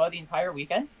deck I saw the entire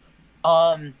weekend.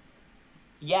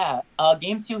 Yeah,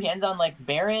 game 2 hands on like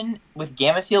Baron with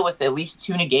Gamma Seal with at least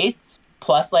 2 negates,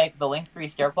 plus like the link free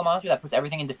Scarecrow monster that puts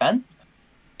everything in defense.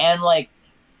 And like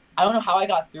I don't know how I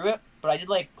got through it, but I did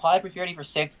like pot Prosperity for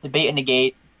 6, debate and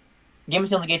negate. Gamma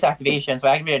Seal negates activation, so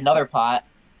I activated another pot,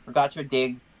 forgot to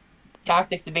dig,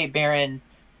 tactics debate Baron,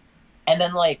 and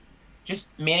then like just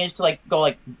managed to like go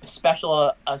like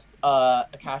special a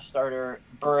cash starter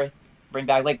birth bring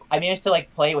back like I managed to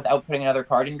like play without putting another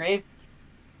card in grave,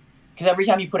 because every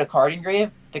time you put a card in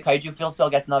grave the kaiju field spell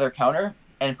gets another counter,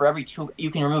 and for every 2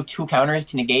 you can remove 2 counters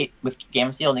to negate with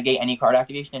Gamma Seal, negate any card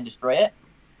activation and destroy it.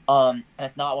 And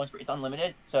it's not once, it's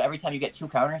unlimited, so every time you get 2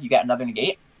 counters you get another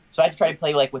negate. So I had to try to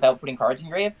play like without putting cards in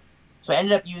grave, so I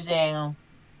ended up using,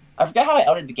 I forgot how I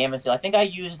outed the Gamma Seal. I think I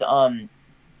used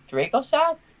Draco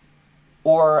Sack,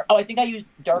 or I think I used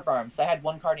Dark Arms. I had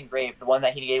 1 card in grave, the one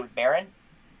that he negated with Baron.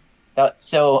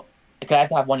 So because I have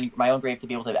to have one in my own grave to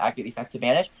be able to activate the effect to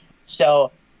banish.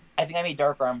 So I think I made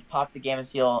Dark Arms, popped the Gamma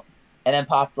Seal, and then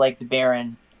popped like the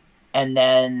Baron, and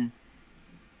then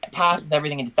passed with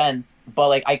everything in defense. But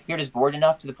like I cleared his board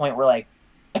enough to the point where like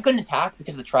I couldn't attack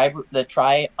because the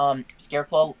Triclaw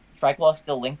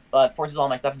still linked forces all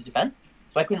my stuff into defense,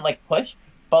 so I couldn't like push.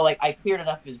 But like I cleared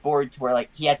enough of his board to where like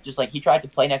he had to just like he tried to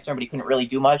play next turn, but he couldn't really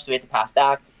do much, so he had to pass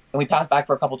back. And we passed back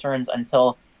for a couple turns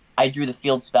until I drew the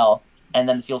field spell, and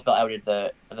then the field spell outed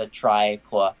the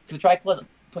Triclaw, because the Triclaw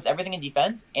puts everything in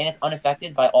defense and it's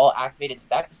unaffected by all activated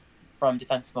effects from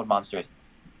defense mode monsters.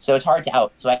 So it's hard to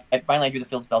out. So I finally drew the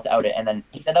field spell to out it, and then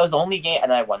he said that was the only game,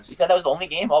 and then I won. So he said that was the only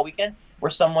game all weekend where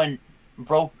someone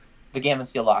broke the Gamma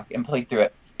Seal lock and played through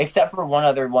it, except for one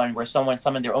other one where someone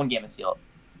summoned their own Gamma Seal,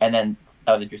 and then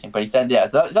that was interesting. But he said, yeah,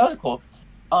 so that was cool.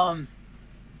 Um,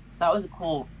 that was a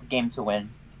cool game to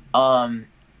win. Um,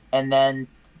 and then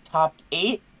top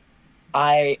eight,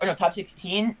 or no, top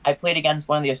 16, I played against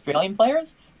one of the Australian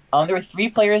players. There were three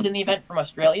players in the event from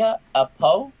Australia.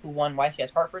 Poe, who won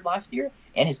YCS Hartford last year,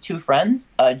 and his two friends,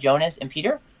 Jonas and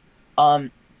Peter.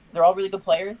 Um, they're all really good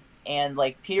players, and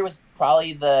like Peter was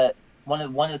probably the one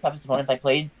of the toughest opponents I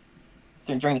played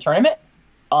during the tournament.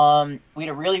 We had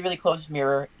a really really close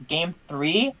mirror. Game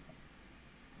three,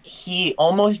 he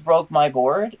almost broke my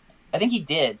board. I think he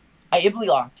did. I Ibley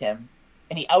locked him,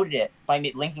 and he outed it by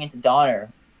linking into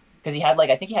Donner because he had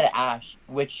I think he had an Ash,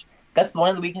 which that's one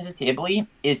of the weaknesses to Ibley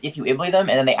is if you Ibley them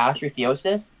and then they Ash your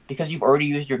Theosis because you've already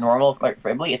used your normal for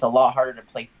Ibley, it's a lot harder to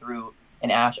play through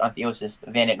an Ash on Theosis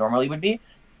than it normally would be.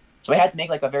 So I had to make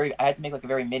like a very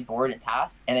mid board and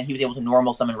pass, and then he was able to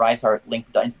normal summon Riseheart, link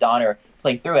into Donner,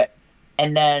 play through it,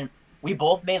 and then we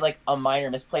both made like a minor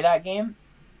misplay that game.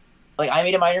 Like I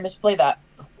made a minor misplay that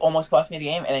almost cost me the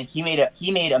game, and then he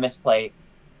made a misplay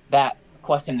that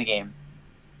cost him the game.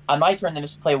 On my turn, the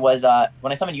misplay was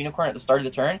when I summoned Unicorn at the start of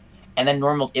the turn, and then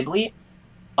normal Ibley.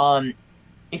 When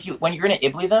you're gonna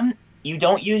Ibley them, you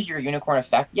don't use your Unicorn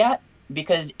effect yet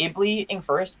because Ibleying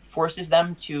first forces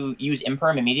them to use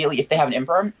Imperm immediately if they have an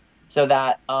Imperm, so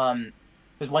that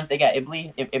because once they get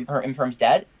Ibley, Imperm's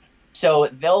dead. So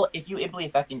if you Ibley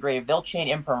effect Engrave, they'll chain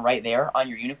Imperm right there on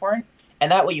your Unicorn,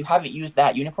 and that way you haven't used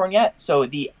that Unicorn yet. So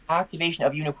the activation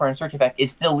of Unicorn Search effect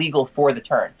is still legal for the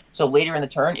turn. So later in the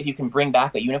turn, if you can bring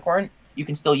back a Unicorn, you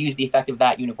can still use the effect of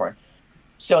that Unicorn.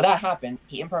 So that happened.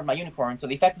 He Impermed my Unicorn, so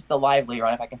the effect is still live later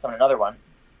on if I can summon another one.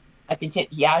 I continue.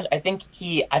 I think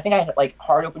I had like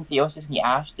hard open Theosis and he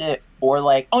ashed it, or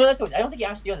like oh no, that's what I don't think he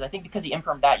ashed Theosis. I think because he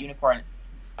Impermed that Unicorn,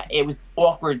 it was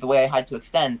awkward the way I had to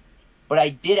extend. But I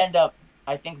did end up,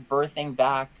 I think, birthing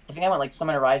back. I think I went like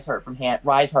summon a Riseheart from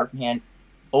hand,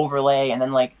 overlay, and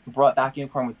then like brought back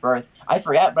Unicorn with birth. I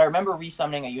forget, but I remember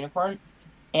resummoning a Unicorn,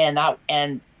 and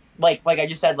like I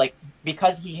just said, like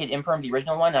because he had Impermed the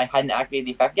original one and I hadn't activated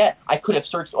the effect yet, I could have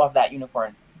searched off that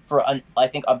Unicorn for I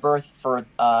think a birth for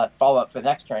follow up for the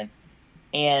next turn,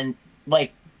 and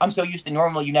like I'm so used to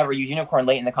normal you never use Unicorn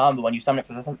late in the combo when you summon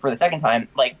it for the second time.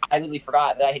 Like I literally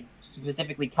forgot that I had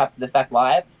specifically kept the effect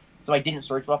live, so I didn't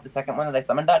search off the second one that I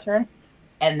summoned that turn,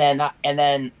 and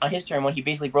then on his turn when he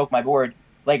basically broke my board,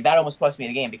 like that almost cost me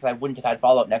the game because I wouldn't have had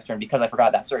follow up next turn because I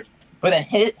forgot that search. But then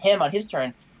him on his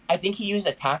turn, I think he used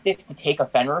a tactics to take a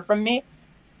Fenrir from me,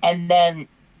 and then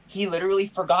he literally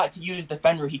forgot to use the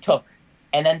Fenrir he took,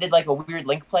 and then did like a weird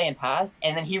link play and passed,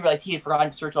 and then he realized he had forgotten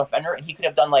to search off Fenrir, and he could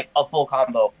have done like a full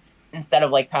combo instead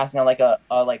of like passing on like a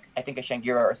like I think a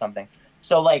Shangira or something.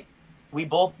 So like we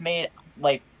both made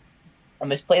like a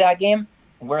misplay that game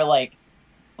where like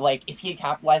if he had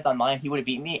capitalized on mine, he would have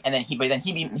beaten me, and then he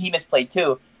misplayed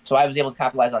too, so I was able to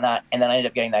capitalize on that, and then I ended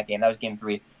up getting that game. That was game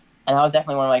 3, and that was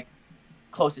definitely one of like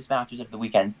closest matches of the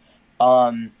weekend.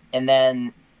 And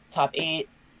then top 8,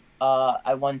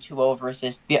 I won 2-0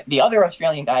 versus the other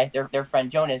Australian guy, their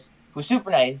friend Jonas, who's super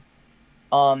nice.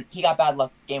 He got bad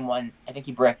luck game 1. I think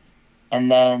he bricked, and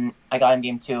then I got him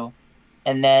game 2,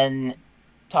 and then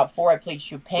top 4 I played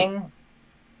Shu Ping.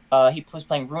 He was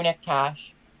playing Runic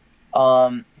Cash.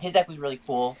 His deck was really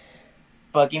cool,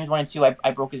 but games 1 and 2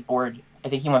 I broke his board. I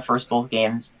think he went first both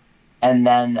games, and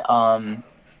then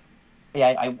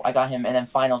yeah, I got him, and then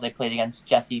finals I played against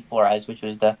Jesse Flores, which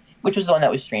was the one that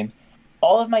was streamed.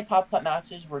 All of my top cut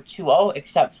matches were 2-0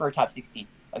 except for top 16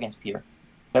 against Peter.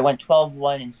 I went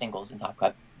 12-1 in singles in top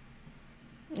cut.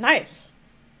 Nice.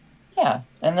 Yeah,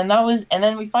 and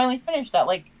then we finally finished at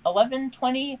like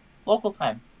 11:20 local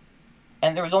time,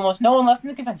 and there was almost no one left in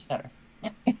the convention center.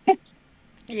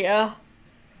 Yeah.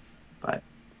 But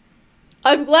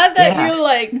I'm glad that you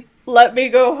like let me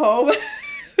go home.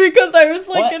 Because I was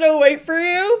like gonna wait for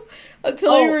you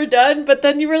until you were done, but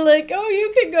then you were like, "Oh,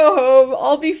 you can go home.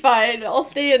 I'll be fine. I'll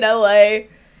stay in LA,"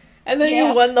 and then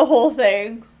you won the whole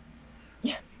thing.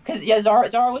 Yeah, because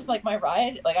Zara was like my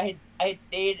ride. Like I had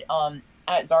stayed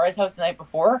at Zara's house the night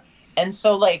before, and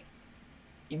so like,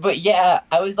 but yeah,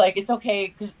 I was like, it's okay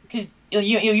because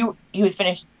you had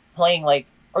finished playing like,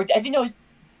 or I think it was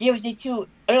day 2.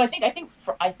 I know I think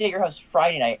I stayed at your house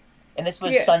Friday night, and this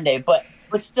was Sunday, but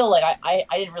still, like, I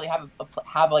didn't really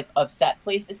have like a set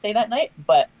place to stay that night,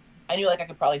 but I knew like I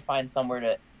could probably find somewhere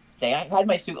to stay. I had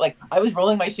my I was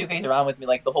rolling my suitcase around with me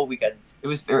like the whole weekend. It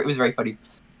was very funny.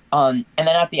 And then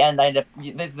at the end, I ended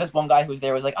up this one guy who was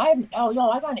there was like, I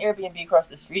got an Airbnb across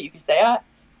the street you can stay at.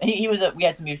 And we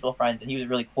had some mutual friends, and he was a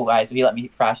really cool guy, so he let me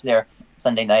crash there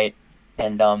Sunday night,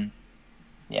 and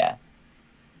yeah.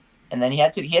 And then he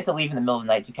had to leave in the middle of the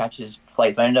night to catch his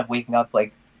flight, so I ended up waking up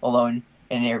like alone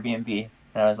in an Airbnb.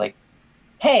 And I was like,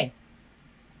 hey,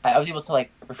 I was able to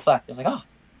like reflect. I was like, oh,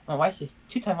 I'm a YCS,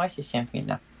 two-time YCS champion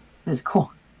now. This is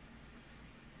cool.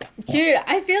 Yeah. Dude,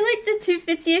 I feel like the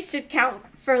 250th should count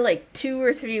for like 2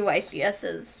 or 3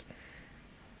 YCSs.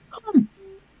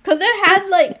 Because it had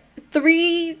like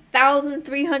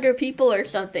 3,300 people or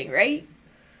something, right?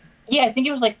 Yeah, I think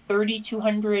it was like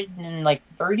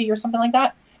 3,230 or something like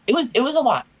that. It was a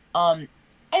lot. I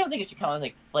don't think it should count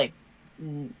as like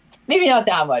maybe not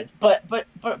that much, but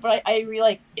I really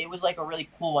like it was like a really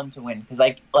cool one to win because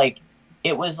like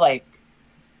it was like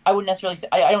I wouldn't necessarily say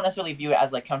I don't necessarily view it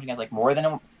as like counting as like more than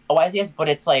a YCS, but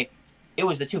it's like it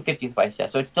was the 250th YCS,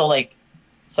 so it's still like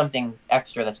something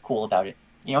extra that's cool about it,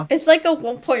 you know? It's like a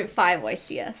 1.5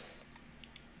 YCS.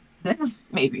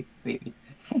 maybe.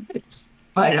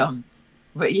 But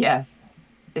but yeah,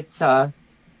 it's cool.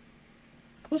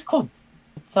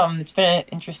 It's been an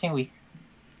interesting week.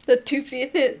 The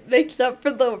 250th makes up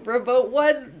for the remote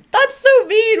one. That's so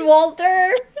mean,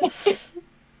 Walter.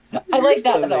 I like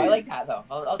that though. I like that though.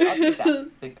 I'll take that.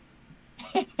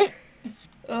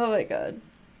 Oh my god.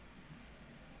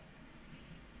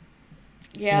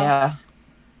 Yeah. Yeah.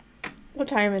 What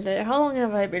time is it? How long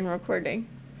have I been recording?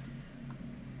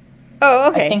 Oh,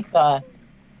 okay. I think about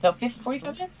 45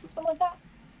 minutes, something like that.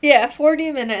 Yeah,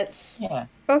 40 minutes. Yeah.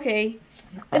 Okay.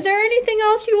 Is there anything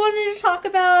else you wanted to talk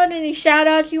about? Any shout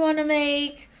outs you want to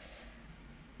make?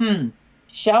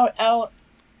 Shout out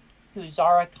to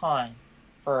Zara Khan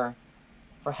for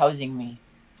housing me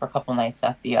for a couple nights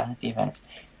at the event.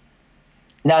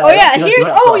 No, yeah,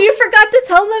 you forgot to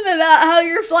tell them about how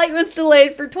your flight was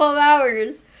delayed for 12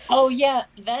 hours. Oh yeah,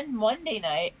 then Monday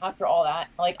night after all that,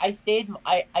 like I changed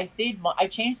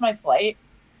my flight,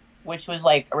 which was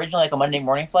like originally like a Monday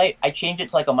morning flight. I changed it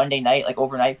to like a Monday night, like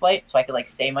overnight flight, so I could like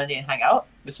stay Monday and hang out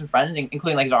with some friends,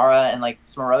 including like Zara and like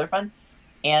some of our other friends.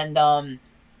 And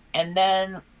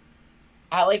then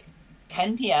at like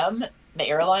 10 p.m. the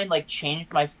airline like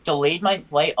delayed my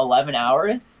flight 11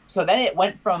 hours. So then it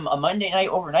went from a Monday night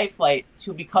overnight flight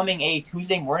to becoming a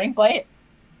Tuesday morning flight.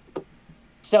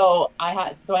 So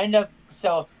I ended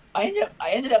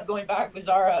up going back with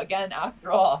Zara again after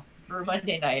all for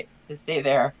Monday night to stay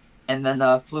there, and then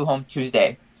flew home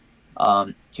Tuesday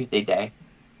day,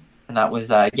 and that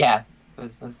was it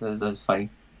was funny.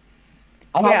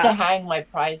 I had to hang my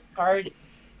prize card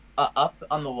up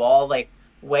on the wall, like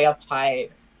way up high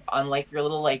on like your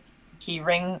little like key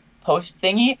ring post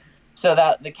thingy, so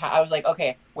that the cat. I was like,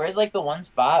 okay, where's like the one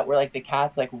spot where like the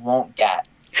cats like won't get.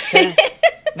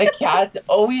 The cats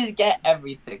always get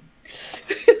everything.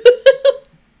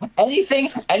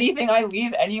 anything I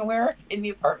leave anywhere in the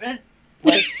apartment,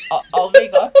 like I'll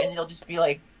wake up and it'll just be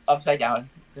like upside down.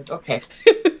 It's like, okay,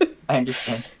 I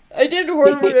understand. I did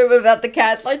warn him about the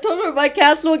cats. I told him my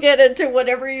cats will get into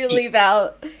whatever you leave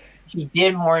out. He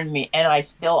did warn me, and I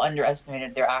still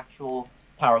underestimated their actual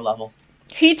power level.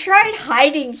 He tried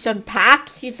hiding some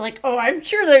packs. He's like, oh, I'm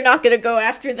sure they're not going to go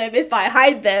after them if I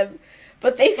hide them.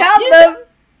 But they found them.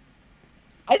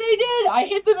 And they did. I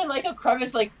hid them in like a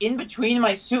crevice, like in between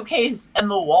my suitcase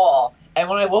and the wall. And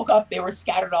when I woke up, they were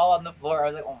scattered all on the floor. I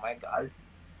was like, oh my god.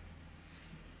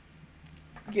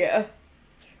 Yeah.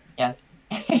 Yes.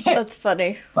 That's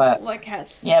funny. But my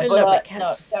cats. Yeah, but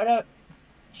cats. No,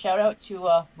 shout out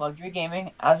to Luxury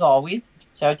Gaming as always.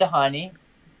 Shout out to Hani,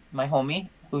 my homie,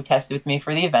 who tested with me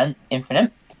for the event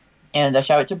Infinite, and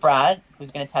shout out to Brad,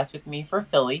 who's gonna test with me for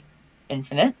Philly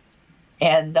Infinite,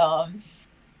 and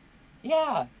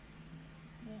yeah.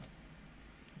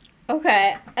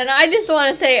 Okay, and I just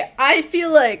want to say I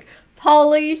feel like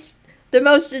Paulie's the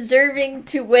most deserving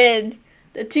to win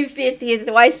the 250th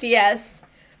YCS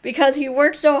because he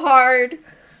worked so hard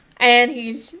and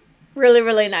he's really,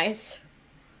 really nice.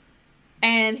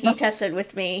 And he tested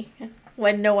with me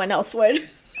when no one else would.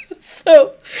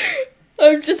 So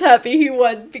I'm just happy he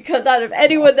won because out of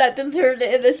anyone that deserves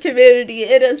it in this community,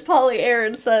 it is Paulie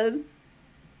Aronson.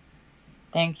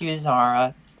 Thank you,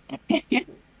 Zara.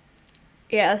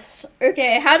 Yes.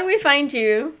 Okay, how do we find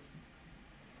you?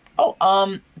 Oh,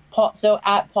 so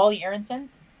at Paulie Aronson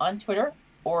on Twitter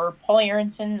or Paulie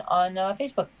Aronson on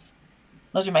Facebook.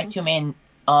 Those are my two main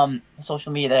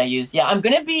social media that I use. Yeah, I'm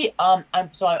gonna be I'm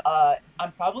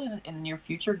probably in the near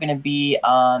future gonna be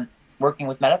working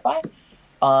with Medify.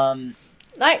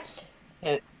 Nice.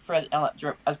 As part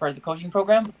of the coaching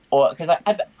program, or because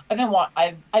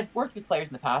I've worked with players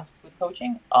in the past with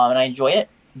coaching, and I enjoy it,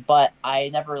 but I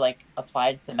never like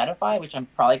applied to Medify, which I'm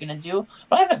probably gonna do,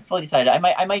 but I haven't fully decided.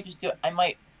 I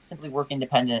might simply work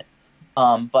independent.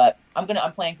 But I'm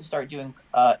planning to start doing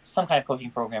some kind of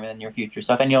coaching program in the near future.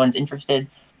 So if anyone's interested,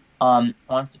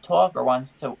 wants to talk or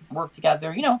wants to work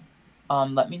together,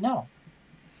 let me know.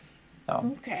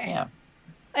 So, Okay. yeah.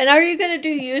 And are you gonna do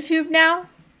YouTube now?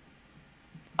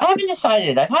 I haven't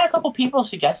decided. I've had a couple people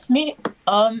suggest to me,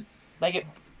 that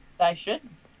I should.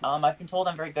 I've been told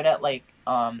I'm very good at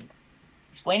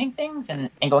explaining things and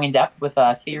going in depth with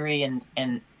theory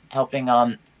and helping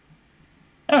I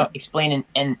don't know, explain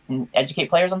and educate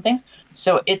players on things.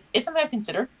 So it's something I've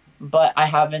considered, but I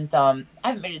haven't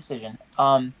made a decision.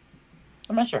 I'm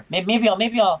not sure. Maybe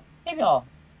I'll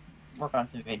work on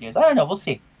some videos. I don't know. We'll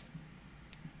see.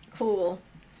 Cool.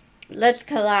 Let's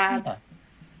collab. Yeah,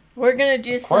 We're gonna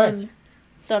do of course.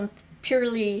 some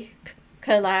purely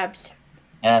collabs.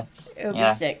 Yes. It'll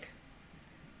Yes. be sick.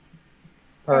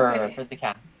 For Okay. the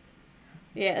cat.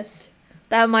 Yes.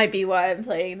 That might be why I'm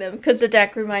playing them, because the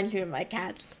deck reminds me of my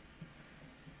cats.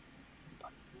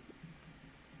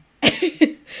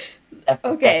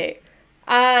 Okay.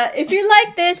 If you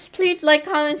like this, please like,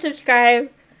 comment,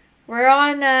 subscribe. We're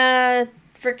on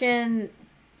freaking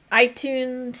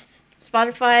iTunes,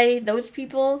 Spotify, those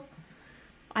people.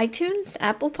 iTunes?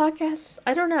 Apple Podcasts?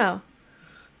 I don't know.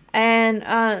 And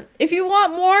if you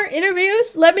want more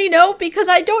interviews, let me know, because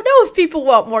I don't know if people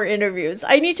want more interviews.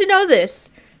 I need to know this.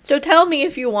 So tell me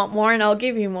if you want more and I'll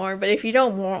give you more. But if you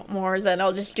don't want more, then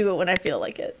I'll just do it when I feel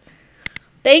like it.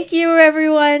 Thank you,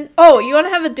 everyone. Oh, you want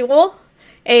to have a duel?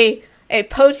 A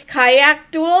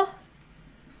post-kayak duel?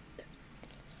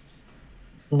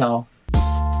 No.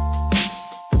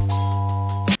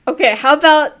 Okay, how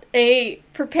about a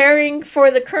preparing for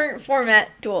the current format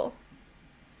duel?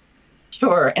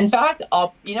 Sure. In fact,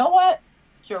 you know what?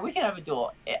 Sure, we can have a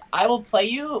duel. I will play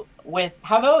you with.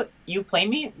 How about you play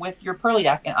me with your Pearly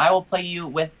deck, and I will play you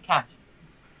with Cash.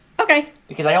 Okay.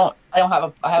 Because I don't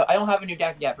have a new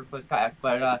deck yet for post kayak,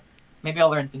 but maybe I'll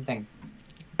learn some things.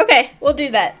 Okay, we'll do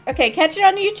that. Okay, catch it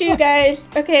on YouTube, guys.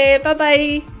 Okay,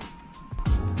 bye-bye.